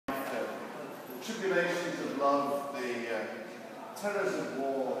tribulations of love, the terrors of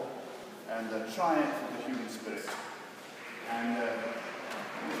war, and the triumph of the human spirit. And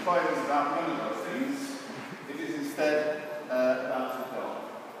this poem is about none of those things. It is instead about a dog.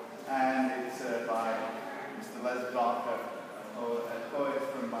 And it's by Mr. Les Barker, a poet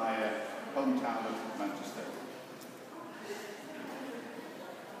from my hometown of Manchester.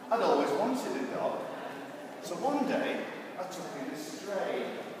 I'd always wanted a dog, so one day I took him astray.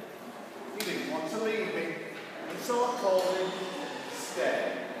 He didn't want to leave me, and so I called him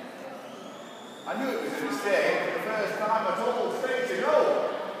Stay. I knew it was a mistake, but the first time I told Stay to go.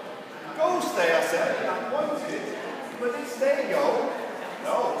 Go, Stay, I said, I wanted it, but did Stay go?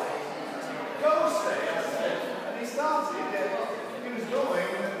 No. Go, Stay, I said, and he started, he was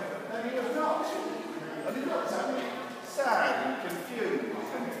going, and then he was not. And he looked at me, sad and confused,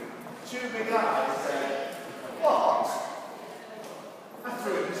 and two big eyes said, what? I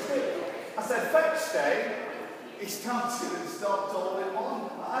threw him a stick. I said, fetch, Stay. He started and stopped all in one.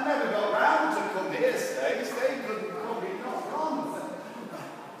 I never got round to come here, Stay. Stay couldn't come, he'd not gone.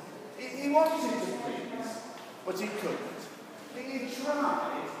 He wanted to please, but he couldn't. He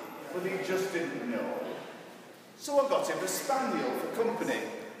tried, but he just didn't know. So I got him a spaniel for company.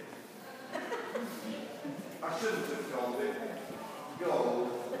 I shouldn't have called it Gold.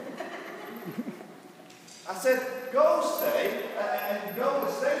 I said, go, Stay, and go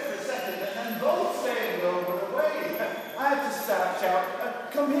and stay for a second, and then both Stay and Go were away. I had to start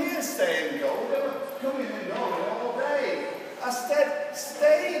out, come here, Stay and Go. They were coming and going all day. I said,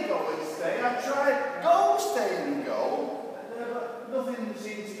 Stay, Go and Stay. I tried, go, Stay and Go, but nothing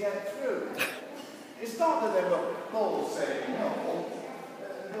seemed to get through. It's not that they were both saying no.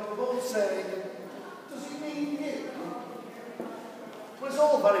 They were both saying, does he mean you? Well, it's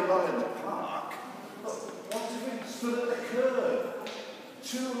all very well in the park, but what if it stood at the curb?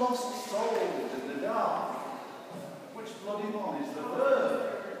 Two lost souls in the dark. Which bloody one is the verb?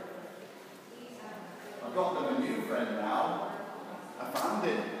 I've got them a new friend now. I found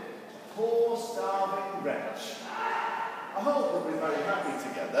him. Poor starving wretch. I hope we'll be very happy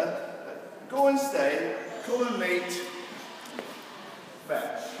together. Go and Stay. Come and meet